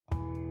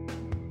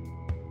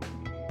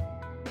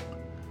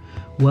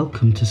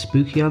Welcome to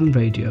Spooky Island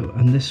Radio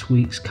and this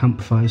week's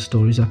Campfire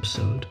Stories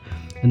episode.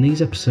 In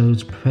these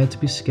episodes, prepare to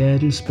be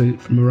scared and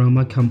spooked from around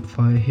my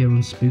campfire here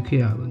on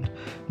Spooky Island.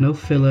 No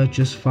filler,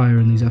 just fire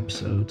in these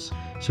episodes.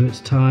 So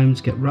it's time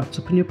to get wrapped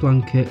up in your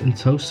blanket and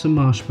toast some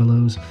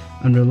marshmallows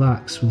and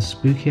relax with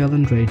Spooky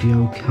Island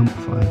Radio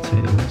Campfire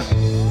Tales.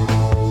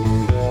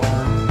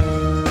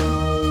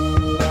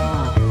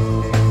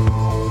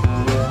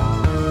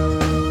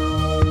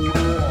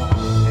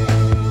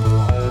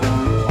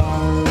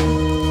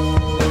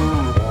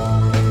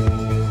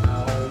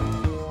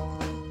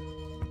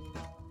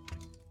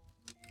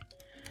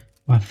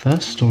 My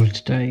first story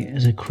today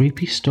is a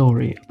creepy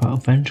story about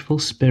a vengeful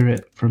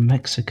spirit from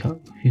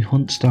Mexico who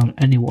hunts down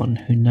anyone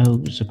who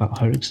knows about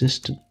her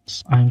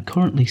existence. I am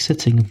currently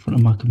sitting in front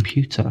of my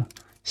computer,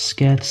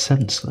 scared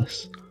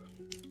senseless.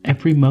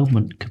 Every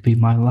moment could be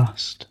my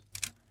last.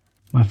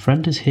 My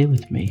friend is here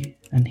with me,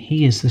 and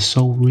he is the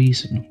sole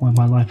reason why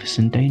my life is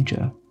in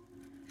danger.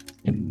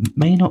 It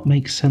may not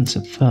make sense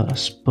at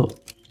first,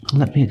 but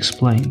let me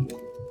explain.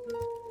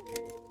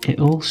 It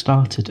all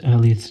started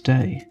earlier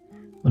today,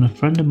 when a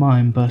friend of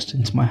mine burst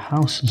into my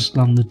house and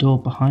slammed the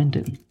door behind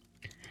him.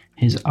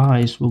 His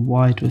eyes were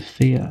wide with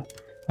fear,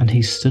 and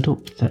he stood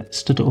up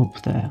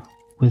there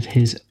with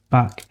his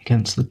back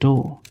against the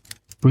door,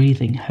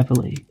 breathing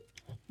heavily.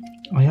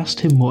 I asked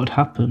him what had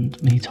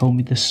happened, and he told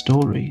me this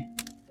story.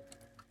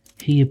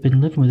 He had been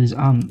living with his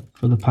aunt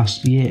for the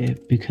past year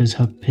because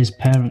his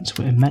parents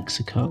were in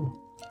Mexico.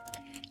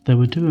 They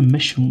were doing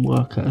mission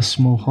work at a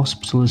small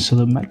hospital in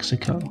southern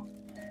Mexico.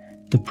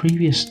 The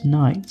previous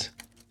night,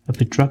 a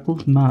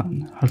bedraggled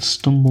man had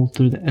stumbled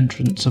through the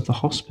entrance of the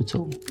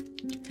hospital.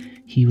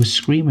 He was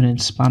screaming in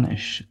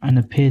Spanish and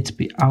appeared to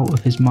be out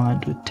of his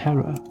mind with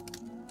terror.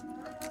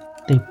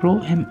 They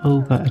brought him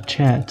over a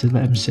chair to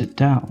let him sit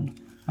down,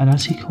 and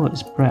as he caught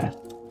his breath,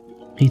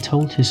 he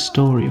told his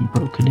story in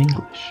broken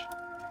English.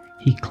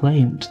 He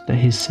claimed that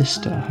his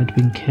sister had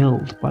been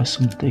killed by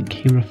something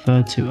he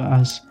referred to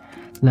as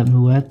 "el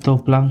muerto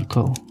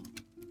blanco."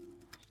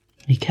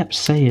 He kept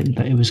saying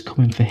that it was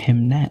coming for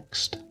him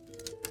next.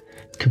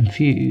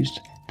 Confused,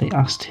 they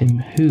asked him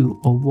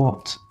who or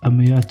what a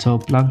muerto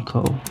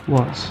blanco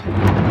was.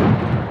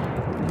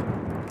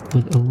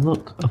 With a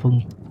look of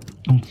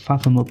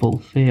unfathomable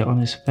fear on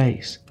his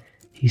face,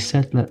 he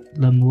said that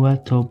el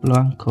muerto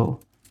blanco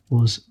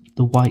was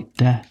the White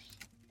Death.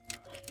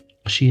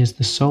 She is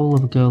the soul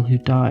of a girl who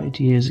died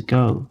years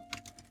ago.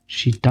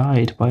 She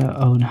died by her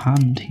own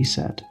hand, he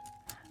said,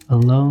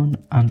 alone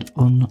and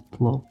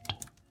unloved.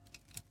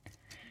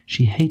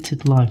 She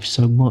hated life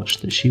so much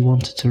that she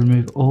wanted to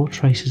remove all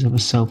traces of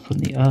herself from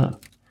the earth.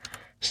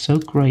 So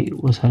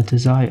great was her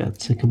desire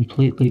to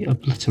completely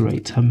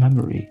obliterate her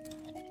memory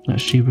that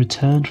she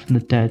returned from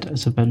the dead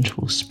as a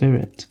vengeful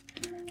spirit,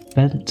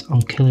 bent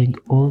on killing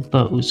all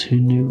those who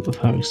knew of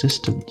her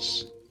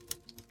existence.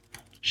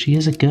 She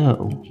is a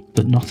girl,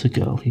 but not a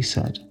girl, he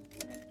said.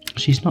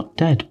 She's not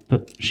dead,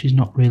 but she's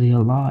not really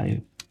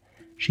alive.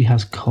 She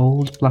has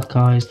cold black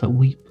eyes that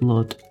weep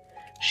blood.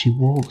 She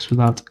walks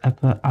without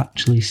ever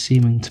actually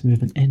seeming to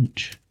move an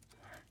inch.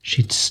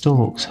 She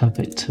stalks her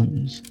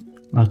victims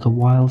like a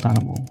wild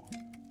animal,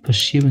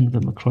 pursuing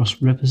them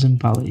across rivers and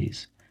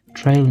valleys,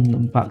 trailing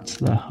them back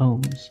to their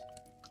homes.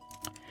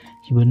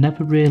 You are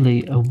never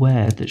really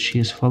aware that she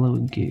is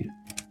following you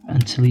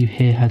until you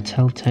hear her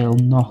telltale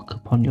knock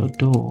upon your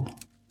door.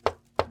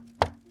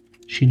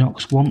 She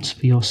knocks once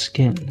for your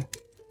skin,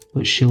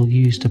 which she'll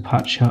use to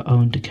patch her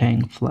own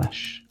decaying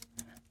flesh,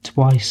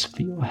 twice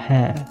for your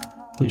hair,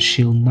 which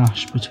she'll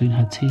gnash between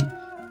her teeth,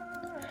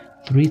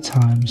 3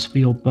 times for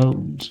your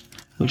bones,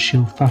 which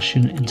she'll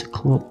fashion into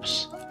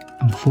clubs,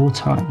 and 4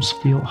 times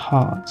for your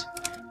heart,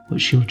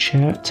 which she'll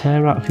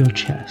tear out of your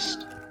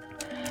chest,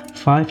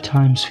 5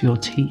 times for your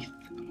teeth,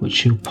 which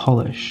she'll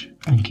polish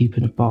and keep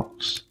in a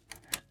box,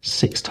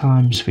 6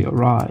 times for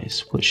your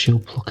eyes, which she'll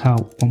pluck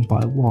out one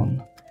by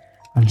one,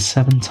 and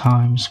 7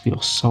 times for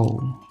your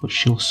soul, which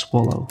she'll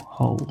swallow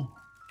whole.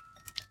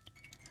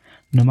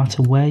 No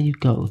matter where you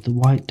go, the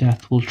White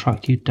Death will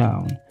track you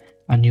down,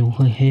 and you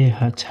will hear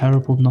her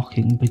terrible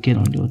knocking begin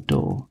on your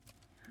door.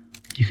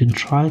 You can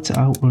try to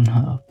outrun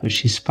her, but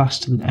she's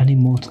faster than any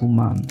mortal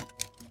man.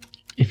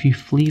 If you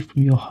flee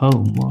from your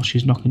home while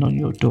she's knocking on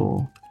your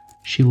door,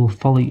 she will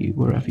follow you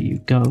wherever you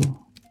go.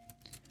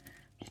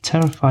 The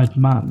terrified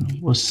man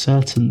was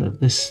certain that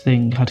this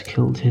thing had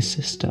killed his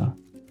sister.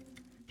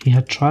 He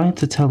had tried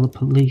to tell the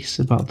police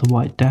about the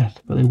White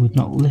Death, but they would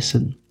not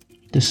listen,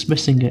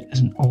 dismissing it as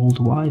an old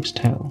wives'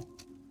 tale.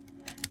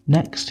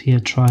 Next, he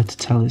had tried to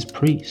tell his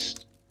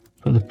priest,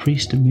 but the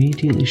priest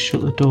immediately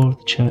shut the door of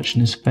the church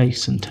in his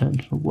face and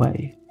turned him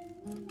away.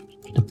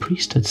 The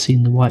priest had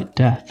seen the White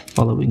Death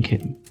following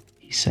him,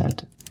 he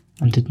said,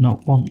 and did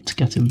not want to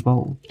get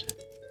involved.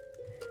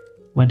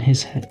 With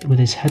his head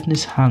in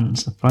his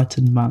hands, the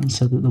frightened man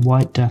said that the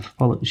White Death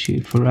follows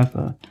you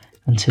forever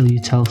until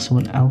you tell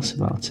someone else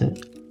about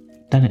it.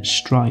 Then it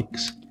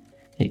strikes.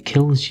 It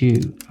kills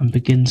you and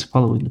begins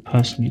following the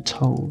person you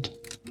told.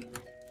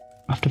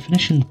 After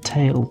finishing the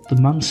tale, the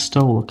man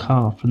stole a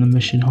car from the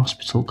Mission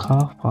Hospital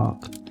car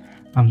park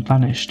and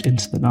vanished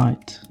into the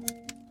night.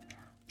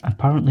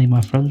 Apparently,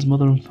 my friend's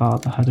mother and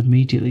father had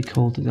immediately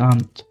called his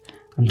aunt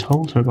and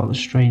told her about the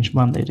strange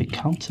man they'd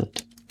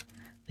encountered.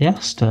 They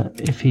asked her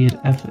if she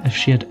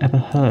had ever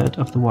heard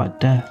of the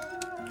White Death.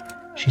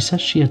 She said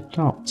she had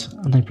not,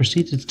 and they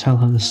proceeded to tell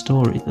her the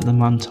story that the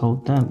man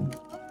told them.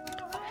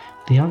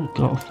 The aunt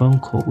got a phone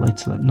call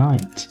later that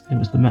night. It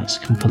was the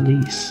Mexican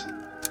police.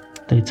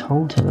 They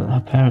told her that her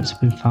parents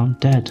had been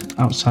found dead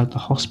outside the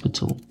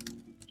hospital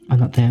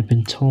and that they had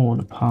been torn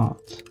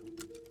apart.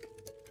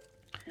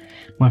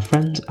 My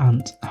friend's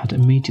aunt had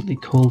immediately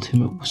called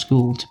him at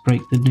school to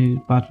break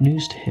the bad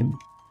news to him.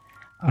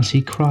 As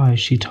he cried,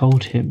 she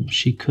told him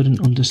she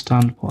couldn't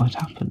understand what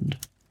had happened.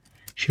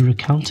 She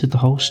recounted the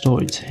whole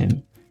story to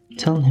him,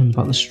 telling him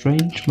about the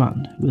strange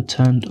man who had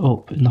turned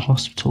up in the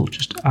hospital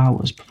just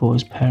hours before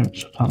his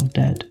parents were found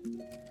dead.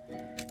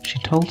 She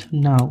told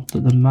him now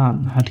that the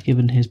man had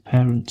given his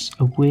parents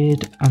a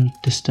weird and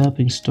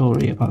disturbing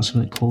story about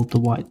something called the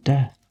White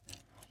Death.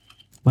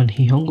 When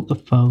he hung up the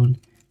phone,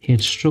 he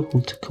had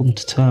struggled to come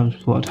to terms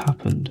with what had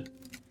happened.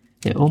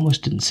 It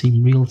almost didn't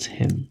seem real to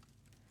him,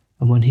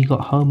 and when he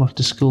got home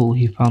after school,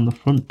 he found the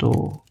front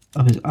door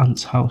of his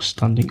aunt's house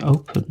standing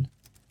open.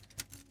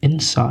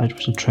 Inside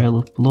was a trail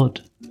of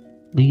blood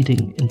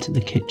leading into the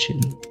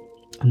kitchen,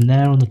 and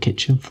there on the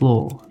kitchen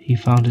floor he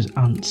found his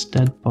aunt's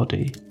dead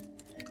body.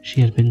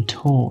 She had been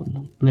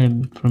torn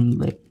limb from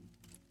limb.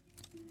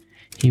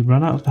 He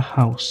ran out of the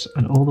house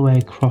and all the way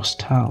across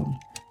town,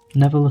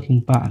 never looking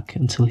back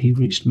until he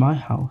reached my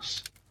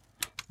house.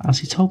 As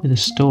he told me the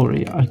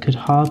story, I could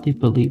hardly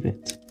believe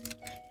it.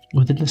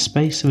 Within the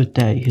space of a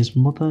day, his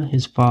mother,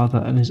 his father,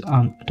 and his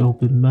aunt had all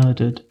been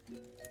murdered.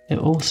 It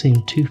all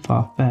seemed too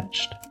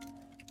far-fetched.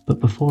 But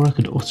before I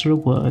could utter a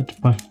word,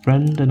 my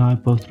friend and I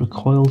both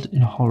recoiled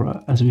in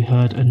horror as we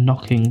heard a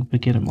knocking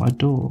begin at my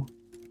door.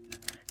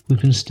 We've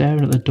been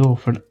staring at the door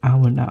for an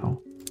hour now,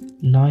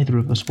 neither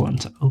of us wanting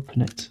to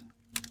open it.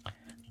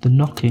 The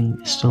knocking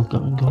is still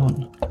going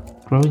on,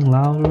 growing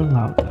louder and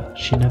louder.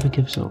 She never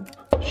gives up,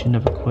 she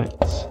never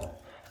quits.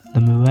 The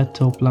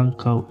Muerto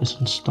Blanco is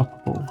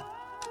unstoppable.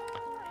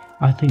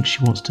 I think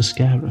she wants to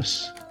scare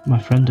us, my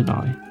friend and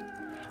I.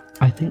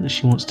 I think that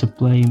she wants us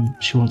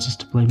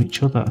to blame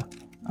each other.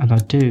 And I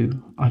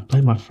do. I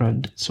blame my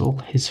friend. It's all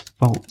his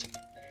fault.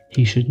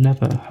 He should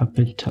never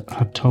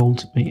have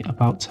told me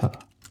about her.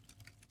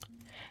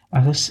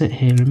 As I sit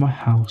here in my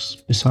house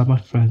beside my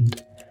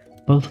friend,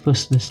 both of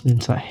us listening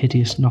to that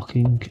hideous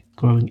knocking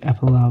growing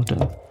ever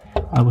louder,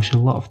 I wish a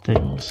lot of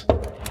things.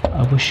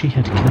 I wish he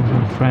had killed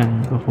my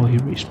friend before he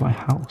reached my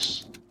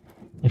house.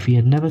 If he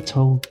had never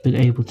been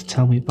able to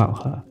tell me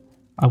about her,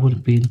 I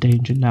wouldn't be in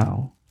danger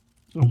now.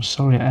 I'm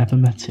sorry I ever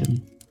met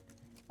him.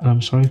 And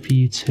I'm sorry for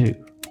you too.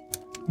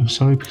 I'm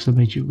sorry because I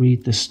made you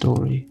read this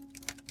story.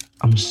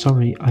 I'm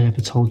sorry I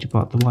ever told you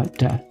about the White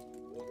Death,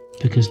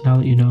 because now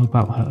that you know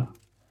about her,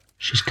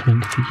 she's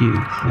coming for you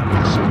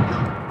next.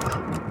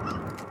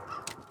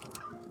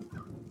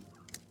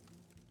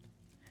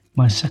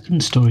 My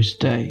second story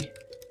today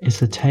is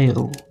the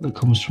tale that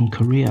comes from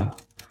Korea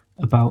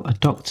about a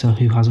doctor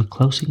who has a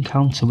close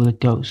encounter with a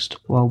ghost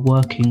while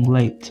working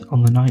late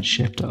on the night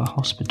shift at a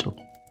hospital.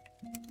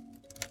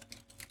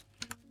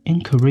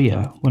 In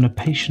Korea, when a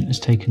patient is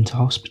taken to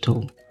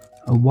hospital,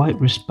 a white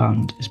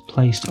wristband is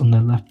placed on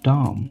their left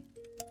arm.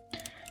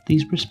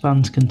 These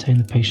wristbands contain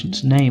the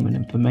patient's name and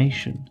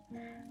information,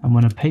 and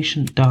when a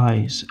patient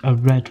dies, a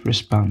red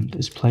wristband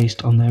is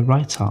placed on their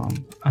right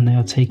arm and they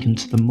are taken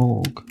to the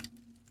morgue.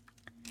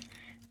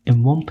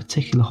 In one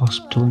particular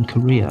hospital in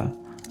Korea,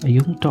 a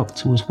young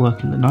doctor was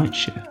working the night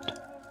shift.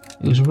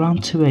 It was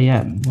around 2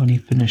 a.m. when he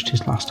finished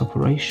his last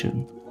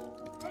operation.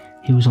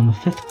 He was on the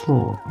 5th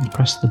floor and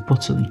pressed the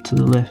button to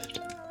the lift.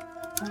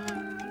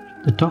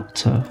 The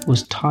doctor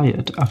was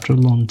tired after a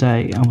long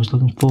day and was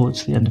looking forward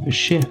to the end of his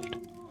shift.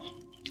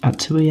 At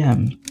 2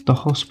 a.m, the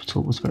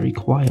hospital was very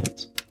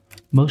quiet.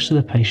 Most of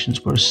the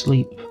patients were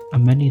asleep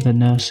and many of the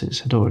nurses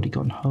had already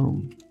gone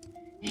home.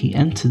 He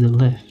entered the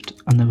lift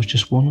and there was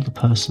just one other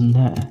person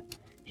there.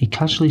 He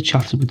casually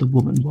chatted with the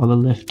woman while the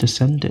lift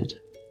descended.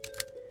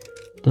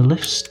 The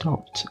lift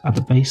stopped at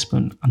the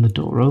basement and the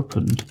door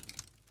opened.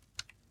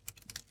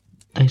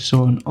 They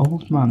saw an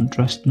old man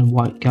dressed in a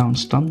white gown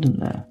standing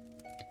there.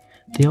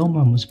 The old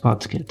man was about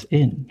to get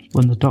in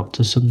when the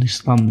doctor suddenly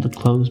slammed the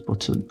close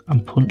button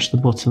and punched the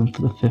button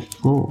for the 5th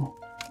floor.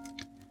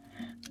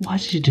 "Why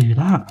did you do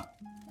that?"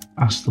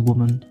 asked the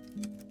woman.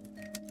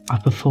 "I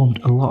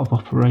performed a lot of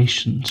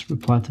operations,"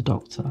 replied the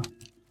doctor.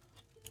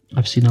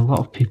 "I've seen a lot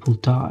of people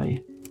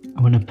die,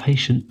 and when a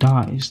patient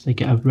dies, they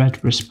get a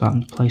red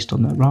wristband placed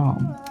on their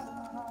arm."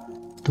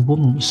 The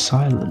woman was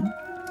silent.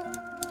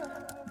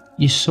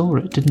 "You saw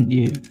it, didn't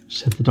you?"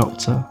 said the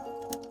doctor.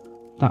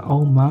 That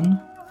old man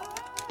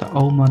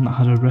that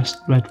had a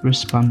red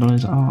wristband on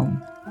his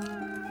arm."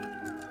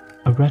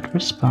 "A red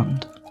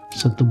wristband,"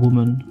 said the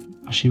woman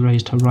as she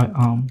raised her right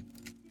arm.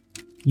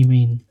 "You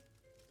mean,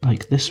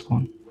 like this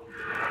one?"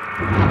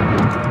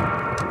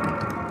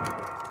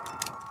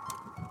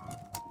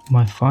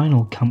 My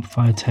final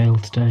campfire tale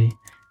today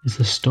is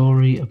the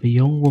story of a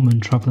young woman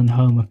travelling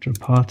home after a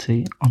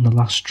party on the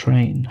last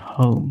train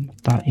home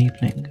that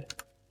evening.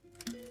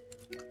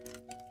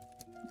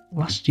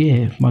 Last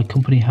year, my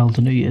company held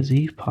a New Year's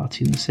Eve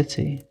party in the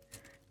city.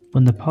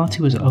 When the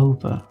party was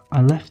over,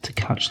 I left to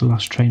catch the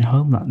last train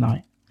home that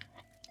night.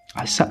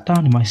 I sat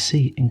down in my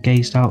seat and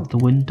gazed out of the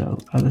window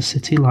at the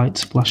city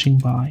lights flashing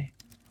by.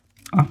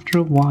 After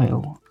a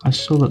while, I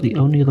saw that the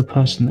only other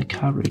person in the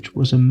carriage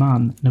was a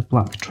man in a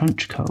black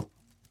trench coat.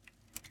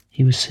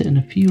 He was sitting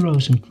a few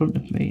rows in front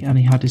of me and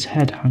he had his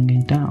head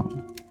hanging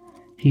down.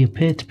 He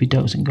appeared to be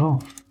dozing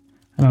off,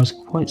 and I was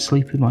quite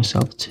sleepy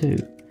myself too,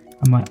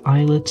 and my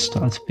eyelids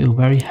started to feel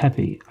very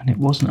heavy, and it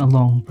wasn't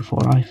long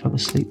before I fell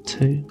asleep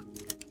too.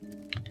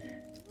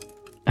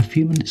 A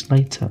few minutes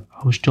later,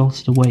 I was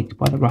jolted awake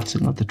by the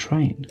rattling of the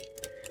train.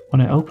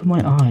 When I opened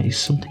my eyes,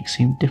 something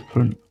seemed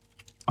different.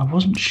 I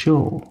wasn't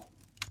sure,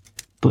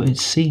 but it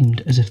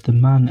seemed as if the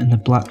man in the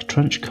black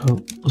trench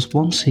coat was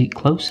one seat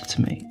closer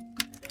to me.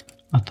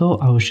 I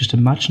thought I was just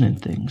imagining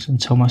things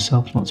and told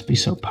myself not to be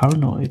so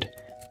paranoid,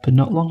 but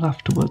not long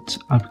afterwards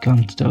I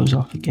began to doze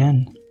off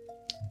again.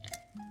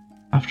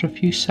 After a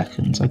few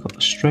seconds I got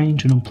a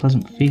strange and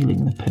unpleasant feeling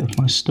in the pit of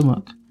my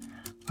stomach.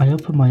 I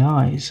opened my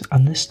eyes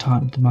and this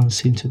time the man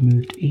seemed to have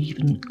moved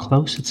even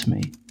closer to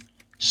me.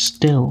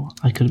 Still,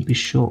 I couldn't be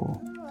sure,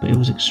 but it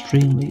was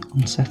extremely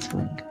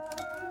unsettling.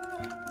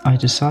 I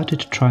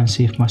decided to try and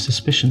see if my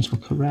suspicions were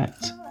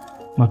correct.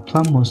 My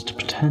plan was to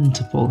pretend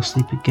to fall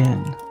asleep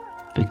again,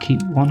 but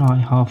keep one eye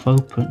half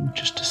open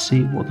just to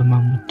see what the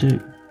man would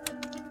do.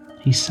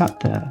 He sat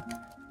there,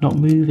 not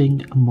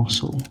moving a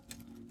muscle.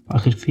 I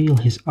could feel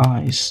his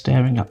eyes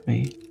staring at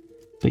me,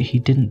 but he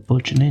didn't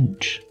budge an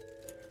inch.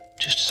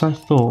 Just as I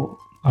thought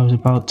I was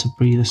about to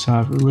breathe a sigh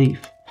of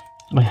relief,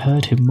 I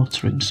heard him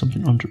muttering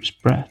something under his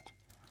breath.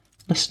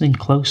 Listening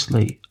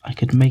closely, I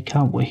could make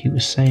out what he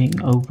was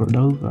saying over and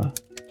over.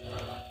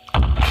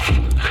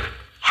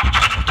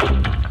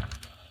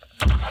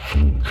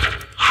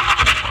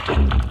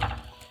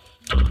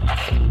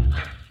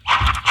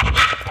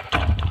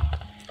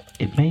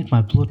 It made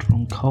my blood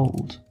run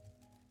cold.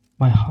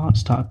 My heart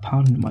started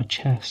pounding in my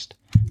chest,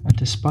 and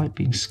despite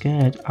being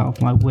scared out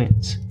of my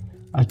wits,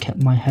 I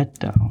kept my head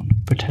down,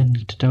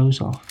 pretending to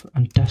doze off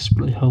and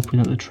desperately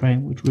hoping that the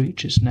train would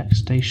reach its next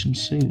station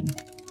soon.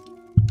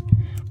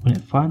 When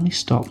it finally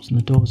stopped and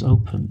the doors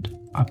opened,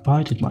 I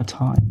bided my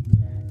time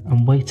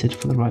and waited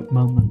for the right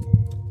moment.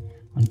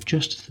 And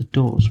just as the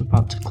doors were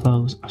about to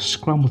close, I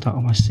scrambled out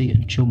of my seat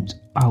and jumped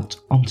out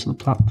onto the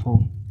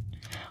platform.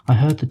 I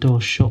heard the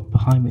doors shut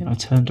behind me and I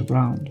turned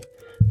around,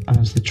 and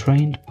as the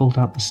train pulled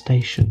out the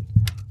station,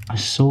 I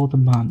saw the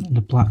man in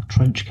the black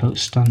trench coat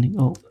standing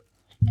up,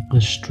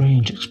 with a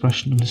strange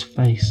expression on his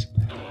face,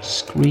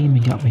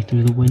 screaming at me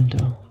through the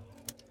window.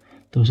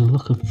 There was a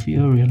look of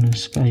fury on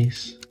his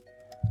face,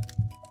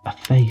 a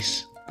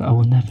face that I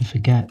will never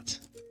forget.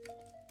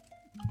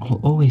 I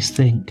will always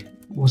think,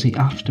 was he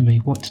after me?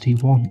 What did he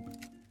want?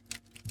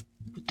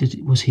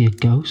 Was he a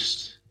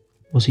ghost?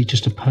 Was he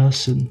just a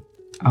person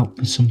out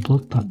with some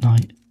blood that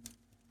night?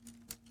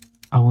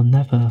 I will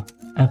never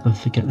ever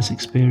forget this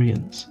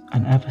experience,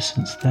 and ever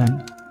since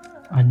then,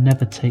 I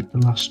never take the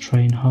last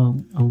train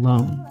home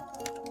alone.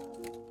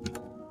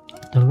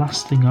 The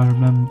last thing I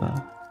remember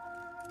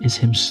is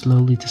him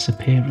slowly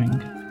disappearing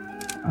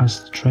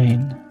as the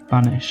train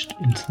vanished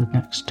into the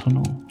next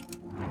tunnel.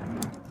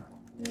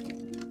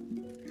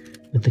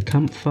 With the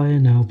campfire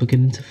now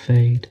beginning to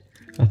fade,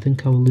 I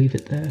think I will leave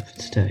it there for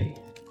today.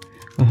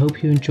 I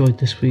hope you enjoyed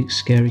this week's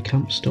Scary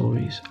Camp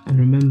Stories, and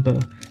remember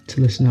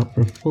to listen out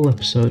for a full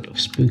episode of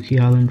Spooky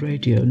Island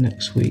Radio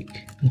next week.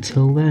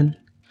 Until then,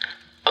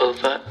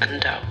 over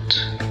and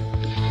out.